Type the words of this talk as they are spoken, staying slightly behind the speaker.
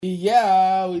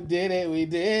Yeah, we did it. We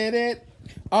did it.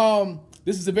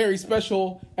 This is a very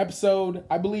special episode.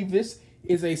 I believe this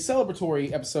is a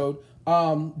celebratory episode,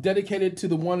 dedicated to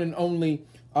the one and only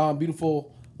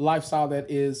beautiful lifestyle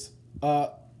that is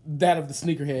that of the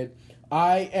sneakerhead.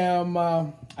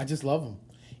 I just love him.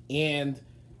 And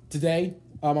today,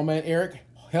 my man Eric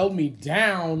held me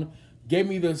down, gave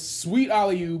me the sweet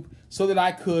alley oop so that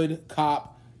I could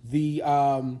cop the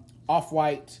off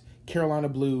white Carolina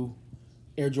blue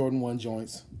Air Jordan 1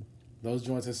 joints. Those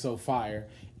joints are so fire.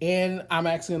 And I'm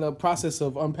actually in the process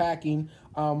of unpacking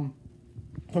from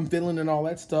Finland and all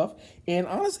that stuff. And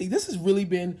honestly, this has really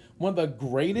been one of the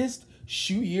greatest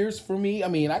shoe years for me. I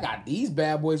mean, I got these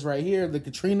bad boys right here, the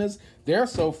Katrinas. They're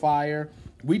so fire.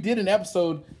 We did an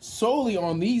episode solely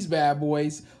on these bad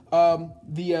boys.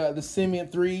 The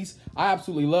cement threes. I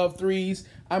absolutely love threes.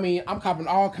 I mean, I'm copping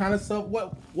all kind of stuff.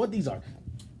 What these are?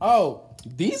 Oh,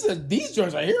 these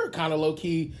joints right here are kind of low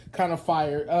key, kind of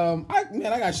fire. I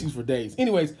got shoes for days.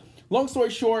 Anyways, long story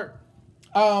short,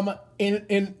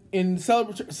 in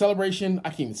celebration, I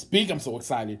can't even speak. I'm so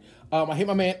excited. I hit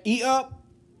my man E up,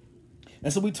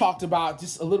 and so we talked about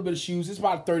just a little bit of shoes. It's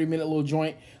about a 30-minute little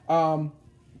joint.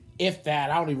 If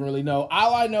that, I don't even really know.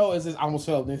 All I know is I almost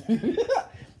fell.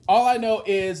 All I know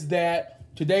is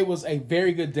that today was a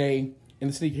very good day in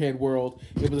the sneakerhead world.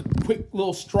 It was a quick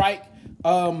little strike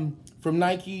from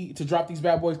Nike to drop these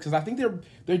bad boys because I think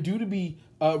they're due to be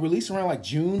released around like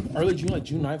June, early June, like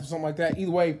June 9th or something like that.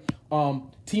 Either way,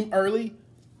 team early,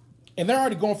 and they're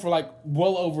already going for like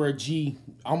well over a G,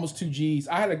 almost 2 Gs.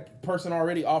 I had a person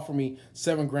already offer me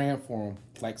 $7,000 for them.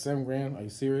 Like $7,000? Are you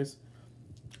serious?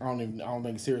 I don't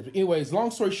think it's serious. But anyways, long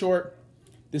story short,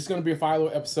 this is going to be a fire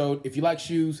little episode. If you like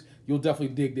shoes, you'll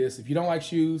definitely dig this. If you don't like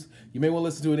shoes, you may want to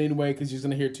listen to it anyway because you're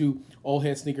going to hear two old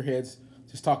head sneakerheads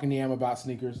just talking yam about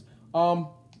sneakers.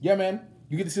 Yeah, man,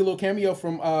 you get to see a little cameo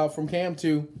from Cam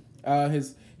too,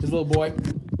 his little boy.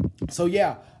 So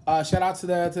yeah, shout out to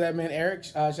that man Eric.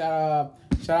 Shout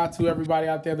out to everybody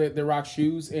out there that rock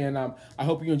shoes, and I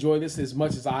hope you enjoy this as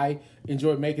much as I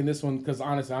enjoyed making this one because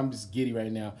honestly, I'm just giddy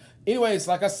right now. Anyways,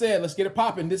 like I said, let's get it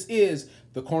popping. This is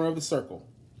the corner of the circle.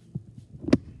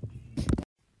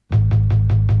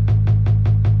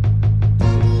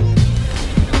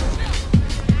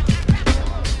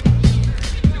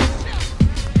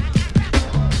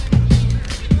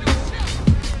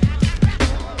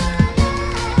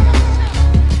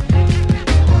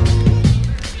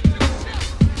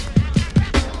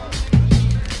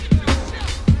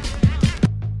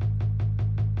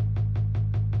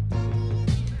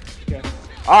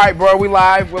 All right, bro, we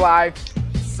live. We're live.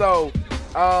 So,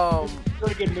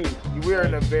 Pretty good mood. we're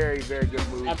in a very, very good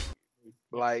mood. Absolutely.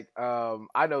 Like,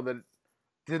 I know that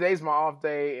today's my off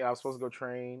day, and I was supposed to go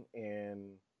train,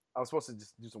 and I was supposed to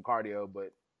just do some cardio,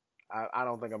 but I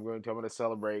don't think I'm going to. I'm going to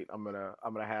celebrate. I'm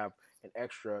gonna have an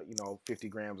extra, 50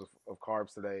 grams of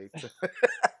carbs today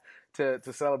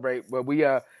to celebrate. But we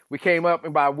came up,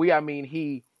 and by we I mean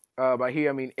he, by he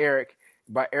I mean Eric,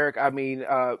 by Eric I mean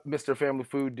Mr. Family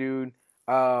Food Dude.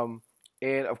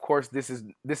 And of course, this is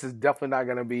definitely not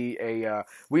going to be a.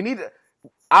 We need to.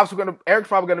 Obviously, Eric's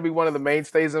probably going to be one of the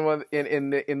mainstays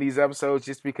in these episodes,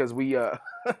 just because we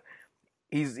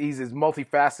he's as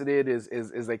multifaceted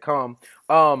as they come.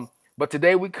 But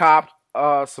today we copped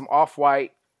some off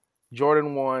white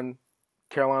Jordan 1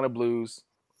 Carolina Blues.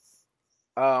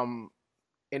 In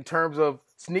terms of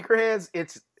sneakerheads,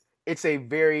 it's a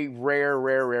very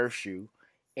rare shoe,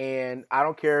 and I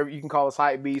don't care if you can call us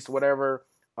hype beast, whatever.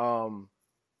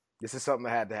 This is something that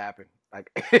had to happen.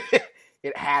 Like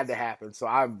it had to happen. So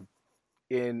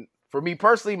for me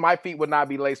personally, my feet would not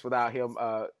be laced without him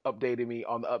updating me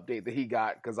on the update that he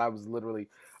got, because I was literally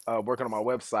working on my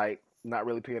website, not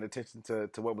really paying attention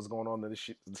to what was going on in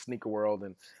the sneaker world,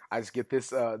 and I just get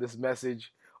this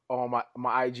message on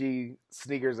my IG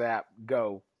sneakers app.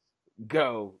 Go.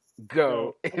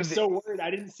 So I was so worried.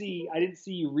 I didn't see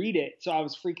you read it, so I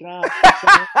was freaking out.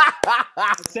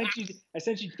 I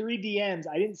sent you 3 DMs.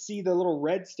 I didn't see the little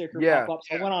red sticker pop up.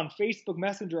 So I went on Facebook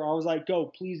Messenger. I was like,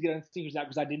 "Go, please get on sneakers app,"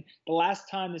 because I didn't. The last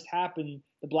time this happened,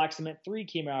 the Black Cement 3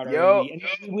 came out already,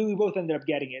 and we both ended up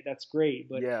getting it. That's great,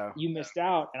 but you missed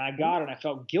out, and I got it. And I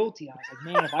felt guilty. I was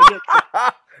like, "Man, if I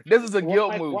get this is a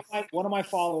guilt move." One of my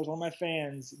followers, one of my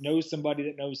fans, knows somebody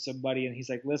that knows somebody, and he's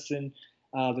like, "Listen,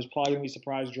 there's probably going to be a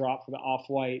surprise drop for the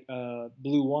off-white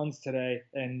blue ones today,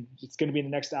 and it's going to be in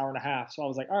the next hour and a half." So I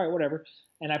was like, all right, whatever.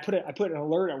 And I put an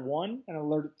alert at 1 and an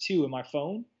alert at 2 in my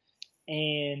phone.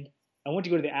 And I went to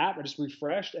go to the app. I just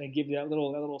refreshed, and it gave you that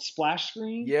little splash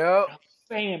screen. Yep.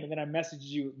 Bam. And then I messaged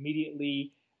you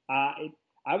immediately.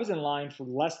 I was in line for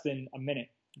less than a minute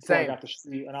before I Same. got the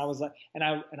shoe, and I was like, and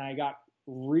I got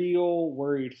real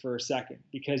worried for a second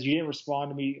because you didn't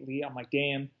respond immediately. I'm like,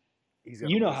 damn, He's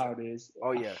gonna you know miss how it. it is.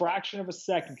 Oh A yeah. fraction of a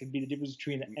second can be the difference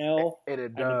between the L And a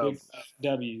and the dub. big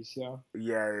W. So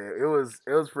Yeah, it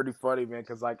was pretty funny, man.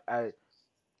 Because like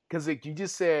you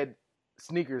just said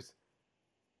sneakers,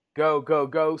 go go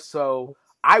go. So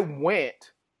I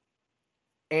went,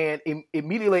 and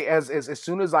immediately as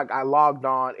soon as like I logged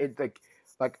on, it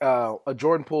like a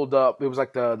Jordan pulled up. It was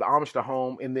like the homage to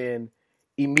home, and then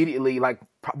immediately like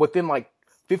within like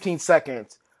 15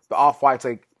 seconds, the off whites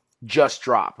like just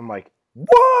dropped. I'm like,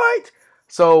 what?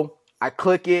 So I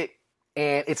click it,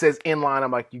 and it says inline.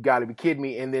 I'm like, you got to be kidding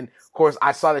me. And then of course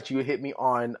I saw that you hit me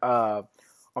on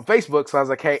Facebook, so I was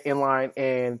like, hey, inline,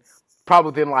 and probably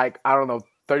within like I don't know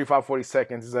 35 40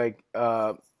 seconds, it's like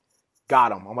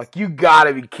got him. I'm like, you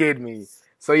gotta be kidding me.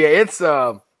 So yeah, it's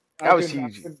that was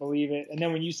huge. I couldn't believe it. And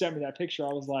then when you sent me that picture, I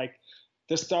was like,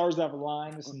 the stars have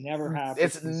aligned. This never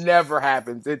happens. It's never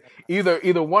happens. It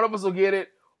either one of us will get it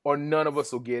or none of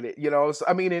us will get it. You know, so,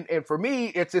 I mean, and for me,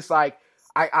 it's just like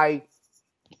I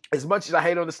as much as I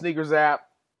hate on the sneakers app,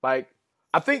 like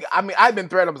I've been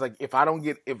threatened. I was like, if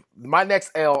my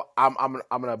next L, I'm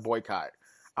gonna boycott.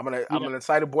 I'm gonna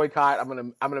incite a boycott.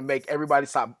 I'm gonna make everybody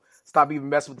stop even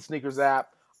messing with the sneakers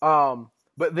app.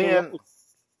 But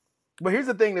here's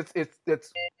the thing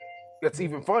that's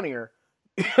even funnier.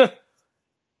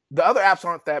 The other apps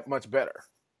aren't that much better.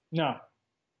 No.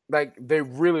 Like they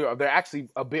really are. They're actually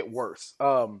a bit worse.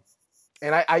 And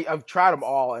I've tried them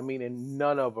all. I mean, and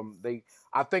none of them.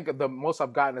 I think the most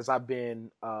I've gotten is I've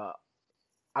been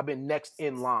next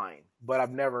in line, but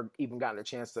I've never even gotten a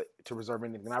chance to reserve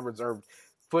anything. I reserved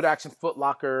Foot Action, Foot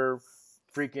Locker,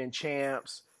 freaking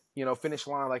Champs. You know, Finish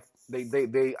Line. Like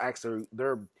they actually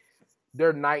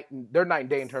they're night and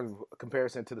day in terms of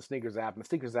comparison to the sneakers app, and the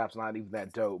sneakers app's not even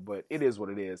that dope, but it is what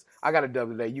it is. I got a dub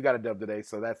today, you got a dub today,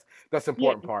 so that's the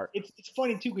important part. It's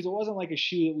funny too because it wasn't like a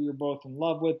shoe that we were both in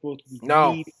love with, both we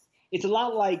no. need. It's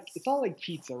not like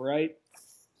pizza, right?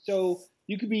 So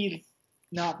you could be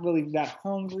not really that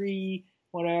hungry,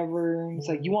 whatever. It's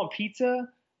like, you want pizza?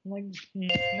 I'm like,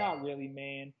 not really,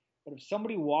 man. But if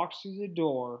somebody walks through the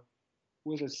door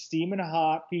with a steaming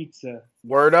hot pizza,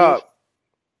 word up,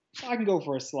 I can go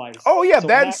for a slice. Oh yeah, so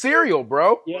that and cereal,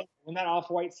 bro. Yeah, when that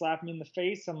off-white slapped me in the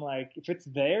face, I'm like, if it's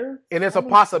there and it's a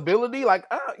possibility, like,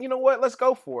 you know what? Let's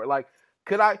go for it. Like,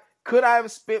 could I have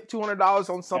spent $200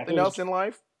 on something else in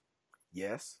life?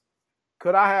 Yes.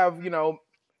 Could I have?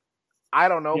 I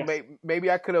don't know. Yes.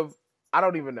 Maybe I could have. I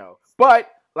don't even know.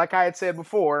 But like I had said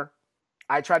before,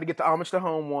 I tried to get the homage to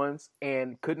home ones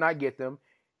and could not get them.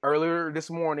 Earlier this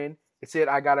morning, it said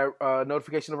I got a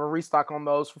notification of a restock on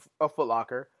those for Foot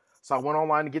Locker. So I went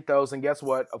online to get those, and guess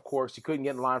what? Of course, you couldn't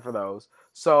get in line for those.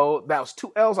 So that was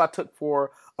 2 L's I took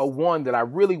for a one that I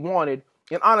really wanted.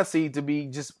 And honestly, to be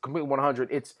just completely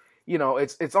 100, it's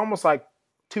almost like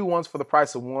 2 ones for the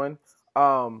price of one,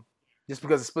 just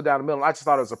because it's split down the middle. I just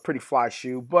thought it was a pretty fly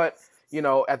shoe. But,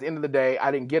 at the end of the day,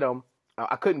 I didn't get them.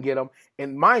 I couldn't get them.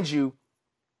 And mind you,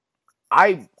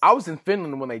 I was in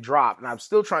Finland when they dropped, and I'm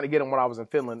still trying to get them when I was in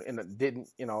Finland, and it didn't,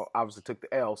 obviously took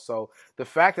the L. So the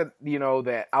fact that,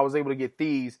 that I was able to get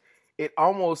these, it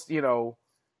almost,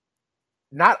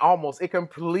 not almost, it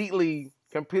completely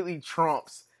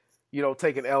trumps,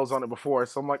 taking L's on it before.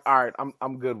 So I'm like, all right,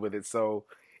 I'm good with it. So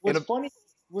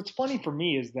what's funny for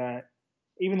me is that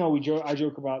even though I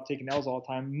joke about taking L's all the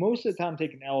time, most of the time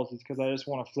taking L's is because I just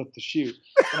want to flip the shoe.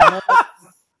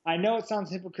 I know it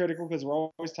sounds hypocritical because we're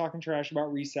always talking trash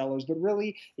about resellers, but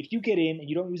really, if you get in and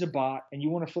you don't use a bot and you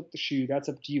want to flip the shoe, that's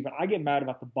up to you. But I get mad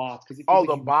about the bots because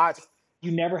bots,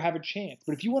 you never have a chance.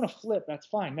 But if you want to flip, that's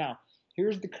fine. Now,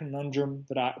 here's the conundrum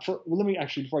let me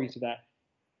actually, before I get to that,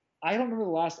 I don't remember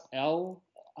the last L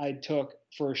I took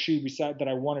for a shoe that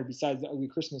I wanted besides the ugly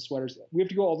Christmas sweaters. We have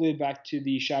to go all the way back to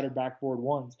the shattered backboard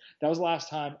ones. That was the last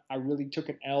time I really took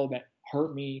an L that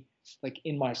hurt me, like,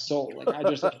 in my soul. Like, I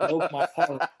just broke my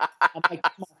heart. I'm like,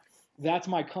 that's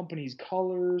my company's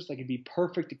colors. Like, it'd be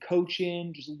perfect to coach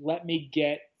in. Just let me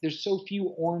there's so few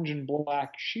orange and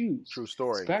black shoes. True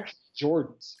story. Especially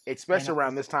Jordans. Especially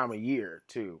around this time of year,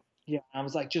 too. Yeah, I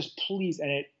was like, just please.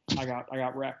 And I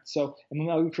got wrecked. So, and then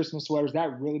the ugly Christmas sweaters,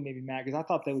 that really made me mad because I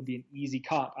thought that would be an easy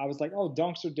cop. I was like, oh,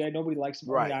 Dunks are dead. Nobody likes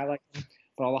them. Right. I like them.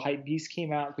 But all the hype beasts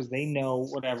came out because they know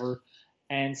whatever.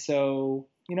 And so,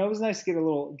 it was nice to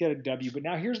get a W. But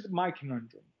now here's my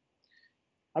conundrum.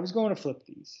 I was going to flip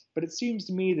these, but it seems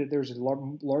to me that there's a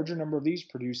larger number of these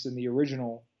produced than the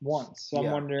original ones. So I'm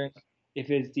wondering if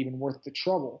it's even worth the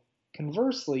trouble.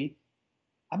 Conversely,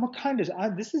 I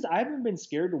haven't been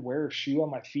scared to wear a shoe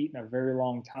on my feet in a very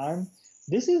long time,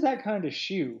 This is that kind of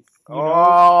shoe.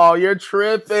 You're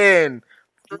tripping.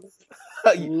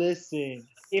 Listen,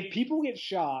 if people get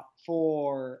shot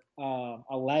for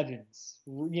 11s,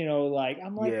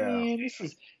 I'm like, man, this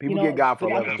is people get got for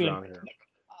 11s around here.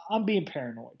 I'm being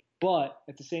paranoid, but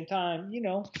at the same time,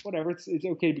 whatever. It's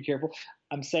okay to be careful.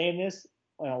 I'm saying this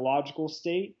in a logical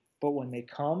state, but when they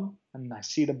come and I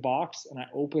see the box and I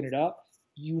open it up,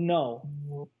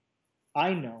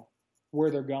 I know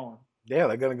where they're going. Yeah,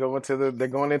 they're gonna go they're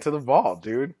going into the vault,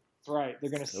 dude. Right, they're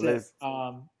gonna sit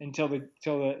until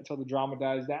the drama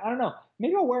dies down. I don't know.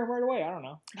 Maybe I'll wear them right away. I don't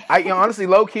know. Honestly,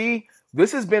 low key,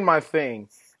 this has been my thing.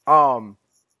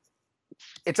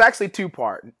 It's actually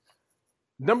two-part.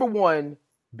 Number one,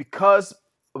 because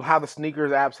of how the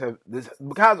sneakers apps have this,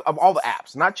 because of all the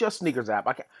apps, not just sneakers app.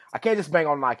 I can't just bang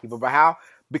on Nike, but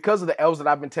because of the L's that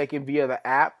I've been taking via the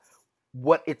app,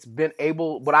 what I've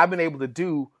been able to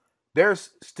do. There's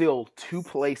still 2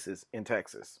 places in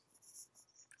Texas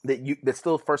that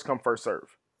still first come first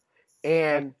serve,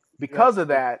 and because of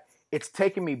that, it's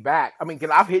taken me back. I mean,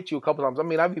 because I've hit you a couple times. I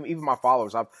mean, even my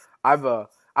followers.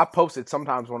 I've posted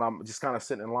sometimes when I'm just kind of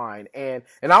sitting in line, and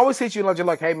I always hit you and you're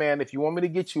like, hey man, if you want me to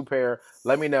get you a pair,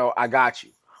 let me know. I got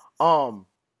you.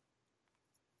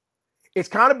 It's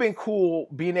kind of been cool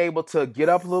being able to get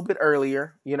up a little bit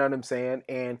earlier, you know what I'm saying,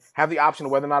 and have the option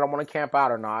of whether or not I want to camp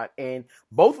out or not. And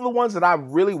both of the ones that I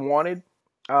really wanted,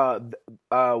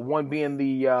 one being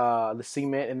the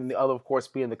Cement, and then the other, of course,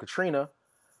 being the Katrina,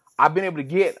 I've been able to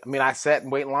get. I mean, I sat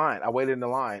and waited in line. I waited in the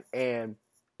line, and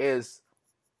as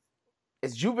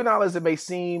juvenile as it may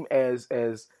seem,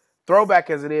 as throwback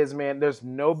as it is, man, there's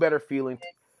no better feeling.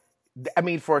 I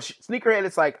mean, for a sneakerhead,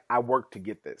 it's like, I worked to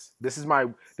get this. This is my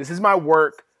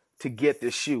work to get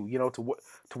this shoe. To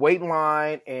wait in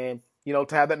line and to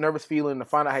have that nervous feeling to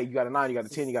find out, hey, you got a 9, you got a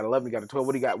 10, you got 11, you got a 12.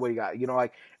 What do you got? What do you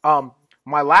got?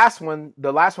 My last one,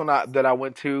 the last one that I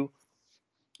went to,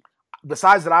 the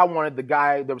size that I wanted,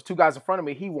 there was 2 guys in front of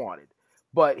me. He wanted,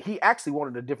 but he actually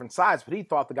wanted a different size. But he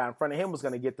thought the guy in front of him was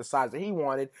going to get the size that he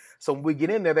wanted. So when we get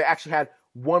in there, they actually had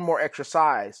one more extra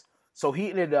size. So he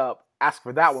ended up asking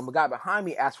for that one. The guy behind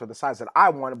me asked for the size that I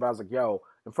wanted, but I was like, yo,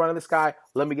 in front of this guy,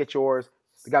 let me get yours.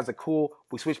 The guy's like, cool.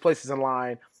 We switched places in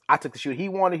line. I took the shoe he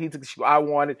wanted. He took the shoe I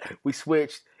wanted. We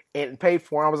switched and paid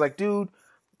for it. I was like, dude,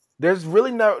 there's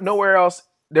really nowhere else.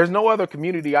 There's no other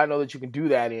community I know that you can do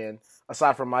that in,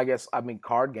 aside from,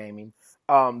 card gaming,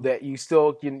 that you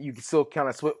can still kind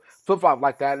of flip-flop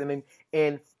like that. And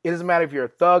it doesn't matter if you're a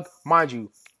thug. Mind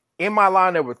you, in my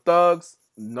line, there were thugs.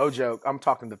 No joke. I'm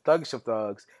talking the thuggish of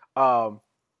thugs. I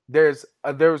just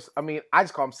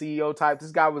call him CEO type.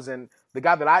 This guy was the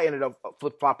guy that I ended up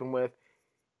flip-flopping with,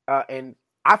 and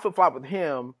I flip-flopped with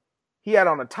him. He had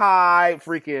on a tie,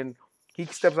 he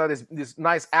steps out this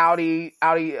nice Audi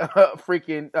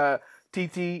freaking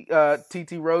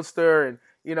TT Roadster, and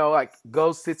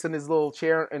goes, sits in his little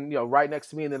chair and right next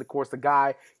to me, and then of course the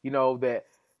guy that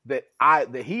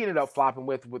he ended up flopping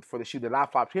with for the shoe that I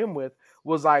flopped him with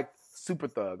was like super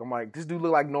thug. I'm like, this dude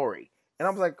look like Nori. And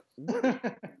I was like,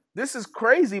 this is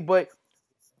crazy, but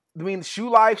I mean, shoe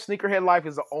life, sneakerhead life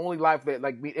is the only life that,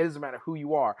 it doesn't matter who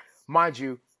you are. Mind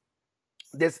you,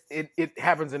 it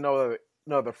happens in no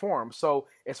other form. So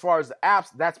as far as the apps,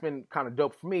 that's been kind of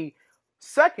dope for me.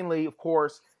 Secondly, of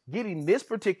course, getting this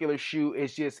particular shoe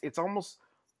is it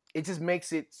just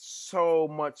makes it so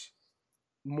much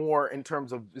more in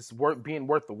terms of being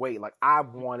worth the wait. Like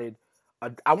you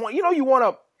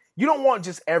don't want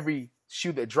just every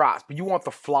shoe that drops, but you want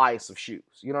the flyest of shoes.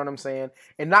 You know what I'm saying?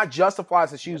 And not just the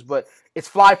flyest of shoes, but it's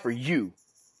fly for you.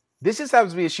 This just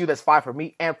happens to be a shoe that's fly for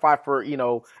me and fly for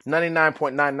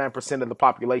 99.99% of the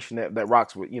population that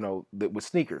rocks with with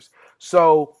sneakers.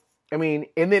 So I mean,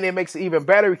 and then it makes it even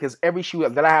better because every shoe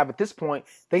that I have at this point,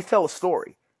 they tell a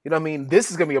story. You know what I mean? This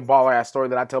is gonna be a baller ass story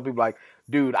that I tell people like,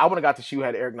 dude, I would have got the shoe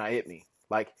had Eric not hit me.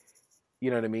 Like, you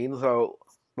know what I mean? So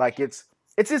it's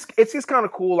just kind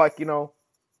of cool,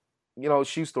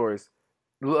 shoe stories.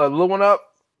 Little one up.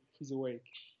 He's awake.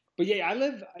 But yeah,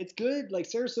 it's good. Like,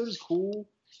 Sarasota's cool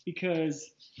because,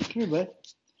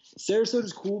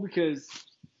 Sarasota's cool because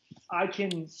I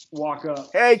can walk up.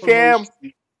 Hey, Cam.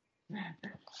 Can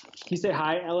you say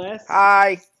hi, LS?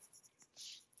 Hi.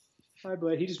 Hi,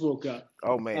 bud. He just woke up.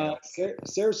 Oh, man.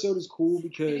 Sarasota's cool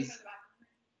because...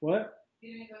 What?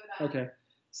 Okay.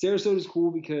 Sarasota's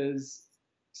cool because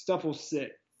stuff will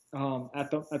sit at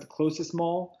the closest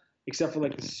mall, except for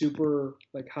the super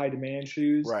high demand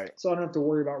shoes. Right. So I don't have to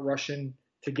worry about rushing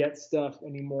to get stuff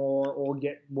anymore or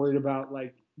get worried about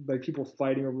like people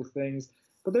fighting over things.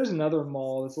 But there's another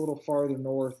mall that's a little farther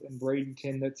north in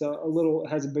Bradenton that's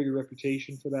has a bigger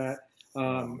reputation for that.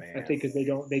 I think because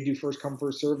they do first come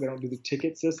first serve. They don't do the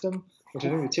ticket system, which I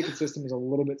think the ticket system is a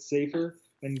little bit safer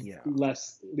and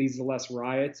leads to less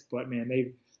riots. But man,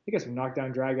 they got some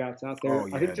knockdown dragouts out there.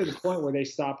 I think to the point where they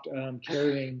stopped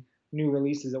carrying new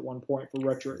releases at one point for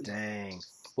retros. Dang.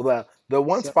 Well, the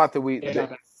one spot that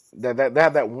they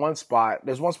have that one spot.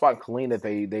 There's one spot in Killeen that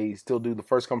they still do the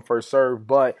first come first serve,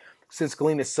 but since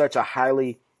Killeen is such a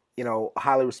highly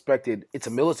respected, it's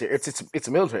a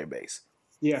military base.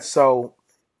 Yeah. So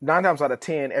 9 times out of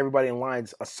 10, everybody in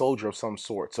line's a soldier of some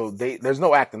sort. So there's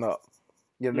no acting up.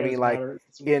 You know what I mean? Like a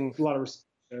lot of respect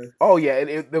there. Oh yeah.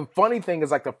 The funny thing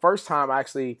is, like, the first time I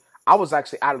was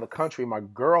actually out of the country. My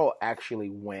girl actually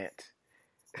went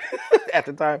at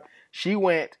the time. She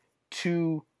went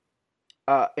to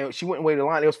and she went and waited in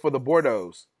line. It was for the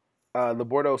Bordeaux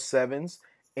 7s,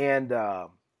 and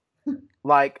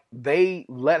like they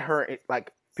let her,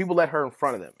 like people let her in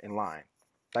front of them in line,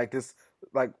 like this,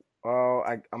 like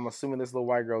I'm assuming this little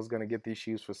white girl is gonna get these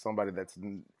shoes for somebody that's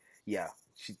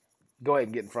she go ahead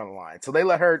and get in front of the line. So they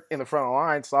let her in the front of the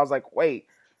line. So I was like, wait,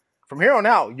 from here on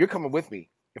out, you're coming with me.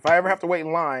 If I ever have to wait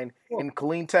in line in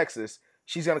Killeen, Texas,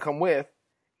 she's gonna come with,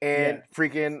 and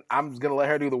freaking, I'm gonna let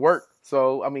her do the work.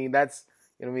 So I mean, that's,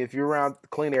 you know what I mean, if you're around the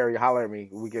Killeen area, holler at me.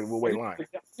 We'll wait in line.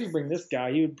 If you bring this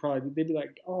guy, they'd be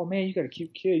like, oh man, you got a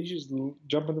cute kid. You just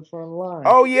jump in the front of the line.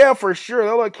 Oh yeah, for sure.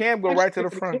 They'll let Cam go right to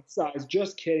the front. Kid size.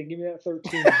 Just kidding. Give me that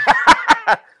 13.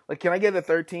 Like, can I get a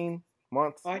 13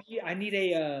 months? I need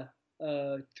a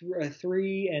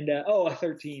 3 and a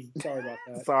 13. Sorry about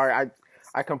that. Sorry,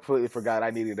 I completely forgot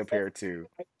I needed a pair too.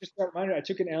 I just got reminded. I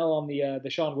took an L on the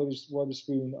Sean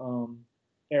Witherspoon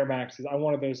Air Maxes. I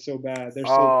wanted those so bad. They're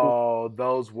so cool.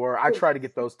 Those were. I tried to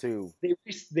get those too.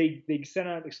 They sent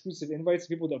out exclusive invites to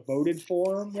people that voted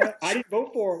for them. Yeah, I didn't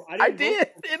vote for them. I did,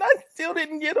 and I still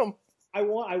didn't get them. I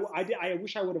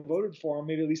wish I would have voted for them.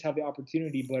 Maybe at least have the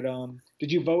opportunity. But did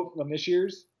you vote on this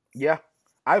year's? Yeah,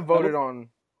 I voted on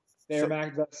the Air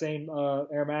Max. That same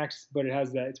Air Max, but it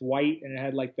has it's white and it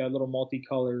had like that little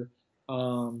multicolor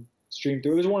stream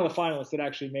through. It was one of the finalists that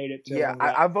actually made it.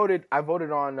 I voted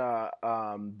on that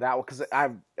one because I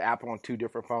have Apple on 2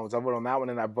 different phones. I voted on that one,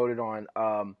 and I voted on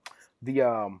I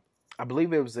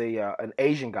believe it was an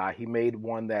Asian guy. He made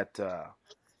one that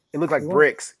it looked like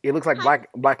bricks. It looks like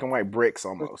black and white bricks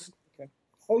almost. Okay.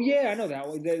 Oh yeah, I know that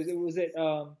one.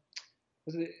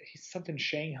 Was it something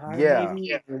Shanghai? Yeah.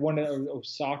 Maybe? Or one of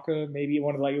Osaka, maybe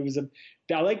one of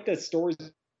I like the stores.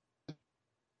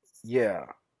 Yeah.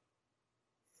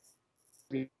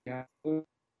 Yeah.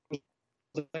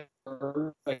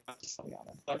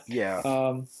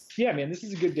 Man, this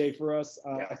is a good day for us.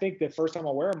 I think the first time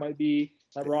I'll wear them might be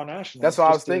at Raw National. That's what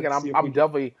I was thinking. I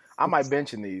might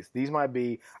benching these. These might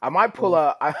be. I might pull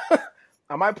I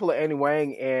might pull a Andy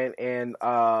Wang and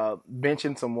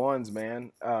benching some ones,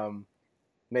 man.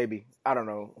 Maybe, I don't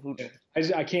know.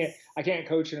 I can't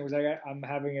coach, and it was I'm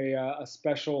having a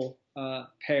special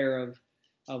pair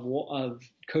of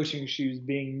coaching shoes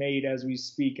being made as we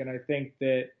speak, and I think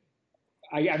that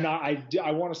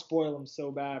I want to spoil them so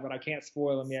bad, but I can't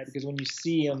spoil them yet because when you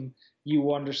see them,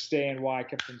 you understand why I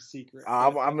kept them secret.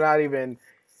 I'm not even.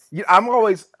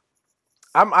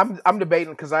 I'm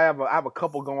debating because I have a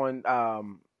couple going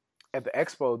at the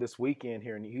expo this weekend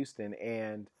here in Houston,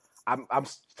 and I'm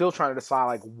still trying to decide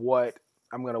like what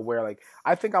I'm gonna wear. Like,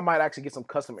 I think I might actually get some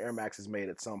custom Air Maxes made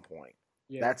at some point.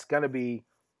 Yeah. That's gonna be.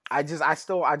 I just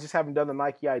haven't done the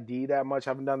Nike ID that much.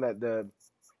 I haven't done that.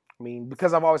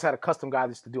 Because I've always had a custom guy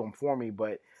just to do them for me.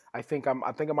 But I think I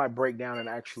might break down and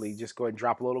actually just go ahead and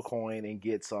drop a little coin and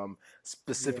get some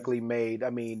specifically made. I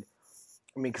mean,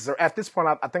 because at this point,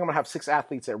 I think I'm gonna have 6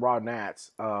 athletes at Raw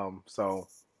Nats. So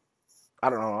I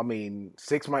don't know.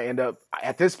 6 might end up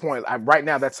at this point. Right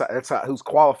now, that's who's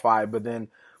qualified. But then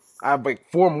I have like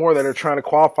 4 more that are trying to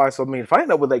qualify. So if I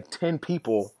end up with like 10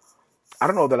 people, I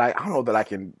don't know that I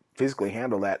can physically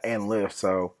handle that and lift.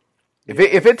 So if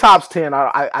it tops 10,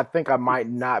 I think I might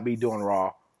not be doing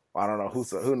Raw. I don't know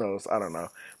who knows. I don't know.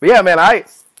 But yeah, man,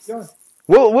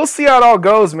 we'll see how it all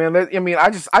goes, man. I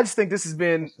just think this has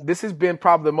been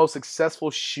probably the most successful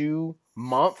shoe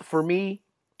month for me.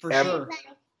 For ever. Sure.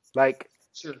 Like,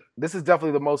 sure. This is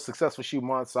definitely the most successful shoe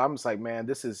month. So I'm just like, man,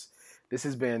 this has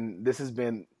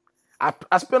been.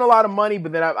 I spent a lot of money,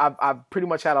 but then I've pretty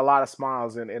much had a lot of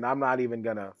smiles, and I'm not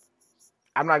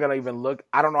gonna even look.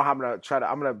 I don't know how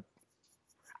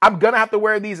I'm gonna have to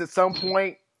wear these at some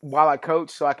point while I coach,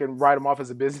 so I can write them off as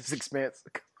a business expense.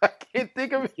 I can't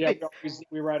think of it. Yeah,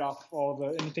 we write off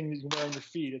anything that you can wear on your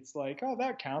feet. It's like, oh,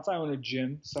 that counts. I own a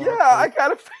gym. So yeah, I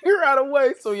gotta figure out a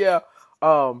way. So yeah,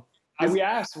 We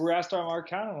asked our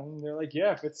account, and they're like,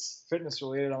 yeah, if it's fitness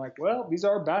related. I'm like, well, these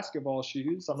are basketball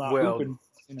shoes. I'm not hooping,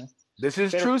 This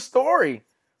is true story.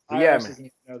 I actually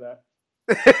didn't know that.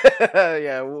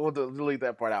 Yeah, we'll delete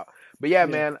that part out. But yeah,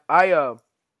 man, that's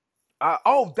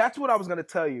what I was gonna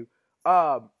tell you.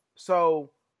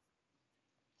 So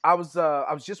I was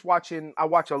just watching. I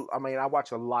watch a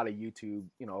lot of YouTube,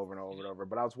 over and over and over.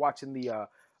 But I was watching the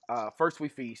First We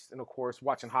Feast, and of course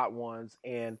watching Hot Ones,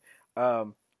 and I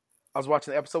was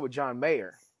watching the episode with John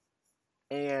Mayer,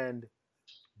 and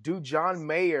dude, John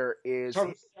Mayer is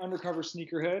undercover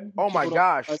sneakerhead. Oh my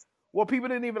gosh. Well, people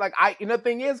didn't even and the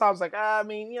thing is, I was like,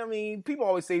 people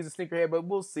always say he's a sneakerhead, but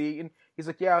we'll see. And he's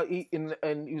like, yeah,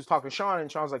 and he was talking to Sean, and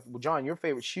Sean's like, well, John, your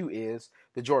favorite shoe is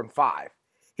the Jordan 5.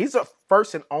 He's the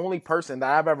first and only person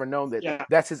that I've ever known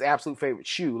that's his absolute favorite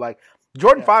shoe. Like,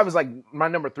 Jordan 5 is like my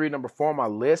number 3, number 4 on my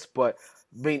list, but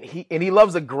I mean, he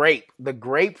loves the grape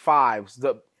 5s.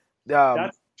 That's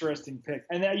an interesting pick.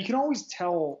 And you can always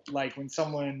tell, like, when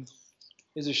someone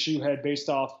is a shoe head based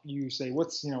off, you say,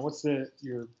 what's your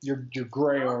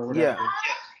gray or whatever. Yeah.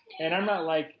 And I'm not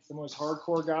like the most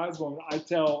hardcore guys, but when I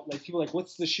tell like people like,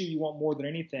 what's the shoe you want more than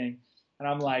anything? And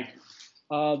I'm like,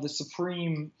 the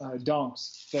Supreme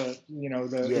Dunks, the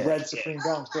red Supreme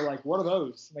Dunks. They're like, what are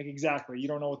those? Like, exactly. You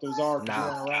don't know what those are because you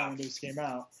weren't around when those came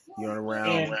out. You weren't around.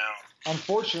 And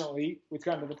unfortunately, we've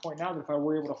gotten to the point now that if I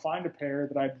were able to find a pair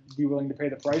that I'd be willing to pay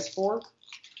the price for,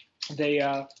 they'd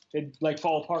like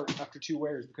fall apart after 2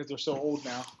 wears because they're so old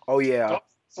now. Oh yeah. So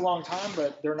it's a long time,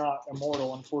 but they're not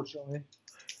immortal, unfortunately.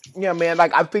 Yeah, man.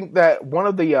 Like, I think that one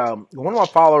of my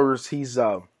followers, he's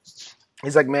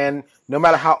like, man, no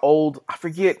matter how old, I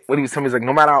forget what he was telling me. He's like,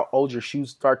 no matter how old your shoes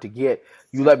start to get,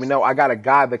 you let me know. I got a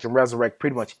guy that can resurrect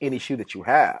pretty much any shoe that you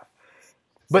have.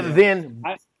 But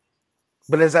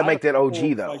but does that make that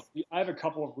OG though? Like, I have a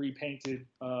couple of repainted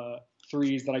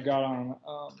 3s that I got on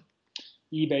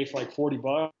eBay for like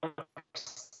 $40.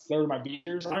 They're my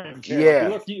beaters. I don't even care. Yeah.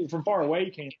 If you look from far away,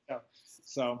 you can't tell.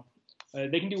 So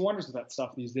they can do wonders with that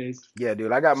stuff these days. Yeah,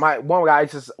 dude. I got one guy.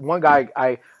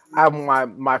 I have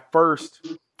my first.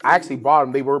 I actually bought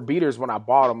them. They were beaters when I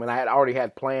bought them, and I had already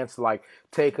had plans to like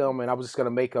take them, and I was just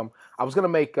gonna make them. I was gonna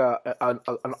make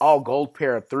an all gold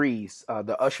pair of 3s,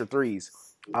 the Usher 3s,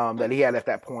 that he had at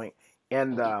that point.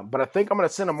 And but I think I'm gonna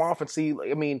send them off and see.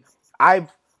 I mean, I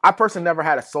personally never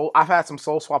had I've had some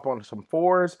Soul Swap on some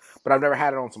 4s, but I've never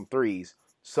had it on some 3s.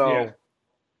 So,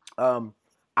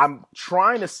 I'm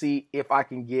trying to see if I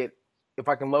can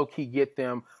low key get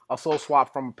them a Soul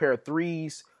Swap from a pair of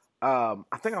 3s. I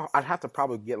think I'd have to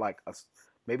probably get like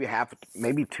maybe in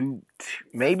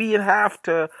half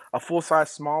to a full size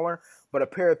smaller, but a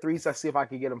pair of 3s. I see if I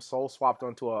can get them Soul Swapped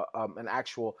onto an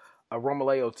actual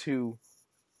Romoleo 2.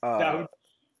 That'd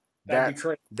be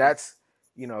great. That's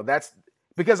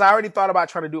because I already thought about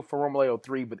trying to do it for Romoleo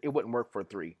 3, but it wouldn't work for a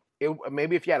 3.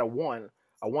 Maybe if you had a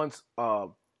 1's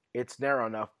it's narrow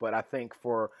enough, but I think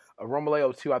for a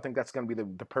Romoleo 2, I think that's going to be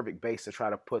the perfect base to try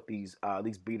to put these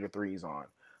beater 3s on.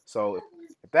 So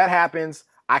if that happens,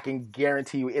 I can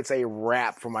guarantee you it's a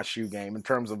wrap for my shoe game in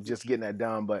terms of just getting that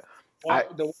done. But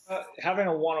having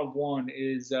a 1-of-1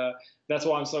 is that's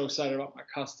why I'm so excited about my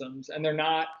customs, and they're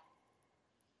not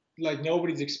like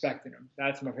nobody's expecting them.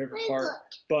 That's my favorite part.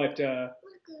 But you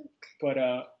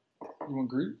want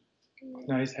Groot?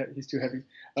 No, he's too heavy.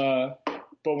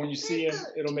 But when you see him,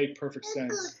 it'll make perfect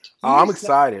sense. Oh, I'm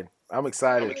excited.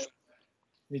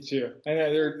 Me too. And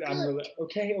I'm really,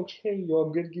 okay, yo,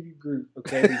 I'm going to give you Groot.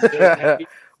 Okay. He's very heavy.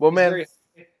 Well, man.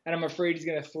 And I'm afraid he's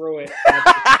going to throw it.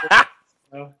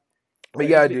 But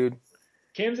yeah, dude.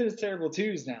 Cam's in his terrible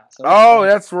 2s now. So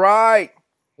that's right.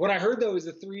 What I heard though is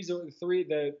the 3s,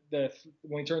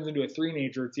 when he turns into a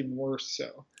 3-nager, it's even worse.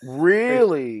 So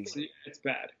really, it's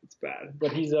bad. It's bad.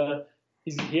 But he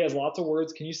has lots of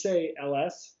words. Can you say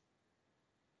LS?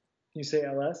 Can you say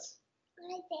LS?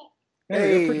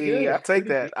 Hey, I'll take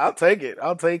that. I'll take it.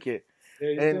 Yeah,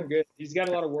 he's doing good. He's got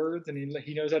a lot of words, and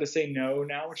he knows how to say no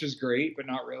now, which is great, but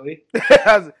not really.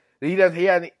 He's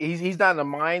not in the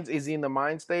mines. Is he in the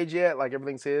mine stage yet? Like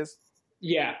everything's his?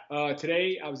 Yeah.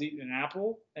 Today I was eating an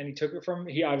apple, and he took it from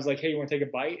me. I was like, "Hey, you want to take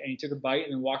a bite?" And he took a bite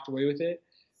and then walked away with it.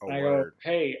 And I go,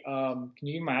 "Hey, can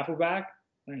you give me my apple back?"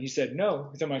 And he said, "No."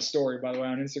 It's on my story, by the way,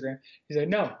 on Instagram. He said,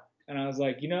 "No." And I was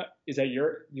like, is that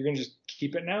you're going to just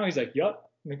keep it now? He's like, "Yup."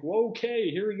 I'm like, "Whoa, okay,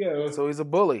 here we go." So he's a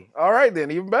bully. All right,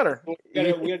 then, even better. We got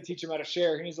to teach him how to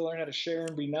share. He needs to learn how to share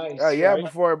and be nice. Right?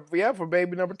 Before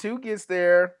baby number 2 gets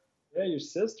there. Yeah, your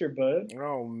sister, bud.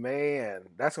 Oh, man.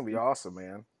 That's going to be awesome,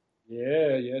 man.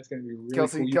 Yeah, it's going to be really cool.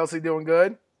 Kelsey doing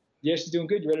good? Yeah, she's doing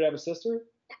good. You ready to have a sister?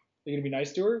 You going to be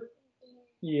nice to her?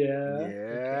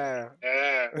 Yeah.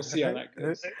 We'll see how that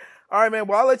goes. All right, man.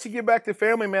 Well, I'll let you get back to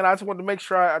family, man. I just wanted to make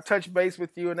sure I touch base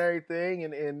with you and everything,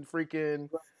 and freaking.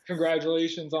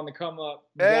 Congratulations on the come up.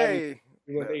 Hey,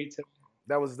 with 8 to...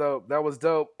 That was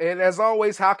dope. And as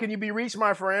always, how can you be reached,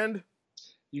 my friend?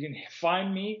 You can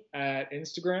find me at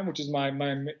Instagram, which is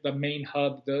the main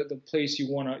hub, the place you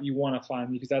wanna find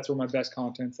me, because that's where my best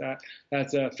content's at.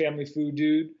 That's Family Food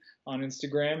Dude on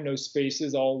Instagram, no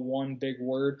spaces, all one big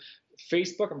word.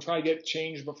 Facebook, I'm trying to get it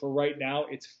changed, but for right now,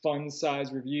 it's Fun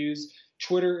Size Reviews.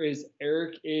 Twitter is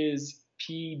Eric is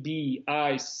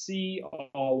PBIC,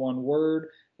 all one word.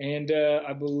 And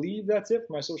I believe that's it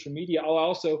for my social media. I'll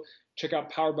also check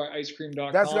out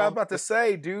poweredbyicecream.com. That's what I was about to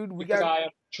say, dude. I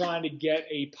am trying to get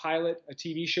a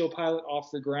TV show pilot off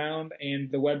the ground,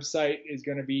 and the website is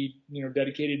going to be,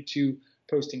 dedicated to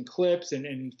posting clips and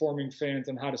informing fans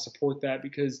on how to support that,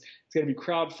 because it's going to be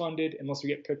crowdfunded unless we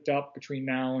get picked up between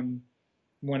now and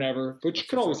whenever, which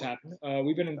could always happen.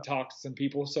 We've been in talks with some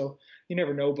people, so you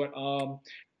never know. But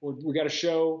we got a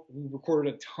show. We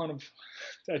recorded a ton of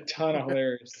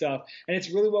hilarious stuff, and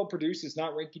it's really well produced. It's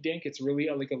not rinky dink. It's really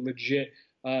like a legit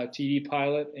TV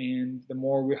pilot. And the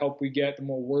more help we get, the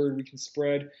more word we can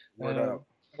spread. The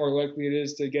more likely it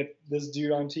is to get this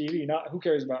dude on TV. Not who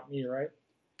cares about me, right?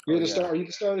 You're the star. Are you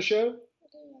the star of the show?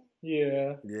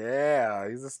 Yeah. Yeah,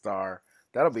 he's a star.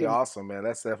 That'll be awesome, man.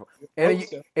 That's definitely.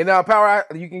 And Power,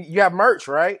 you have merch,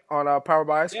 right? On Powered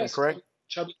by Ice Cream, correct?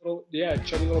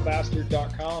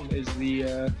 ChubbyLittleBastard.com is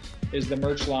the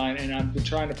merch line, and I've been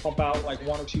trying to pump out like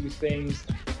one or two things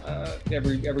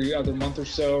every other month or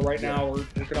so. Right now, we're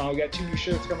working on. We got 2 new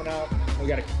shirts coming out. We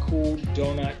got a cool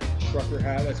donut trucker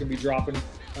hat that's gonna be dropping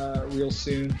real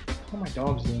soon. What my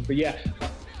dog's doing? But yeah,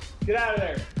 get out of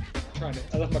there!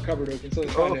 I left my cupboard open, so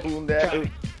it's trying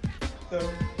to.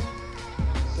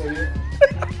 So yeah.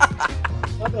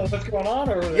 I don't know what's going on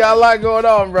over there. You got a lot going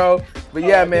on, bro. But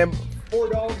yeah, man. 4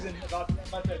 dogs and about 2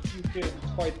 kids.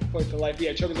 It's quite the life.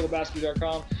 Yeah,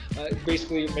 ChubbyLittleBastard.com.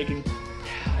 Basically making.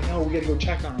 I know we got to go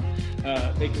check on them.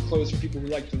 Making clothes for people who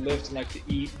like to lift and like to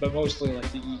eat, but mostly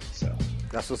like to eat. So.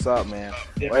 That's what's up, man.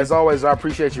 Yeah. Well, as always, I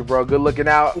appreciate you, bro. Good looking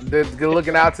out. Good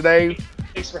looking out today.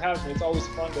 Thanks for having me. It's always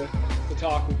fun to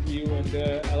talk with you,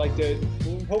 and I like to.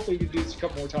 Hopefully, we can do this a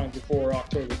couple more times before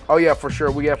October. Oh yeah, for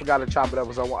sure. We forgot to chop it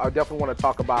up. So I definitely want to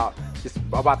talk about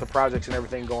the projects and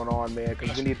everything going on, man.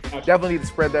 Because we definitely need to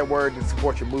spread that word and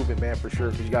support your movement, man, for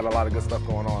sure. Because you got a lot of good stuff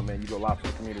going on, man. You do a lot for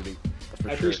the community.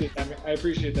 I appreciate that, man. I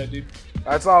appreciate that, dude.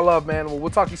 That's all love, man. Well,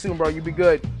 we'll talk to you soon, bro. You be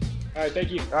good. All right,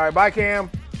 thank you. All right, bye, Cam.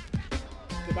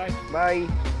 Goodbye. Bye.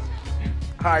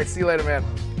 All right, see you later, man.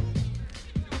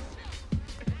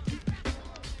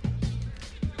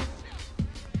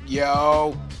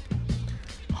 Yo,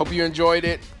 hope you enjoyed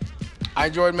it. I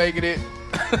enjoyed making it.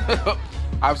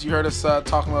 Obviously, you heard us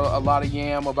talking a lot of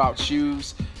yam about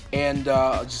shoes and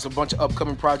just a bunch of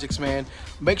upcoming projects, man.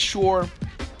 Make sure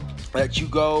that you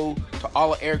go to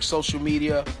all of Eric's social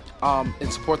media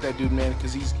and support that dude, man,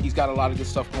 because he's got a lot of good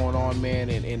stuff going on, man,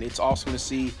 and it's awesome to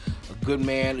see a good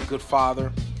man, a good father,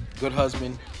 good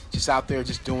husband, just out there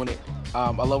just doing it. I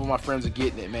love when my friends are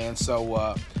getting it, man.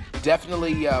 So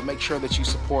definitely make sure that you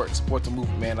support the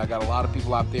movement, man. I got a lot of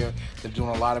people out there that are doing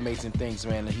a lot of amazing things,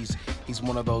 man. And he's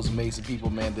one of those amazing people,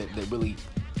 man, that really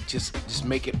just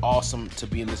make it awesome to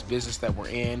be in this business that we're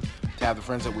in, to have the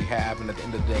friends that we have, and at the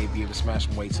end of the day, be able to smash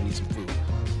some weights and eat some food.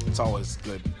 It's always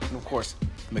good. And of course,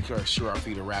 make sure our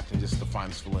feet are wrapped in just the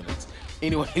finest of linens.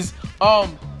 Anyways,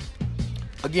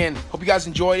 again, hope you guys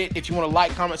enjoyed it. If you want to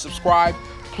like, comment, subscribe,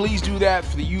 please do that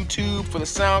for the YouTube, for the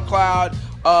SoundCloud,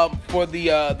 for the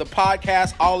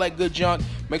podcast, all that good junk.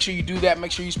 Make sure you do that.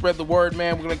 Make sure you spread the word,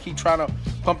 man. We're going to keep trying to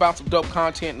pump out some dope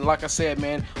content. And like I said,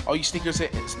 man, all you sneakers I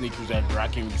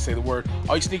can't even say the word.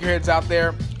 All you sneakerheads out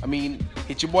there, I mean,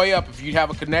 hit your boy up. If you have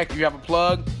a connect, you have a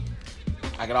plug,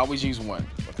 I can always use one.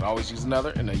 I can always use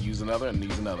another, and then use another, and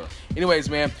use another. Anyways,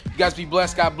 man, you guys be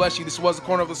blessed. God bless you. This was The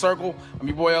Corner of the Circle. I'm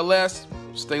your boy LS.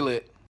 Stay lit.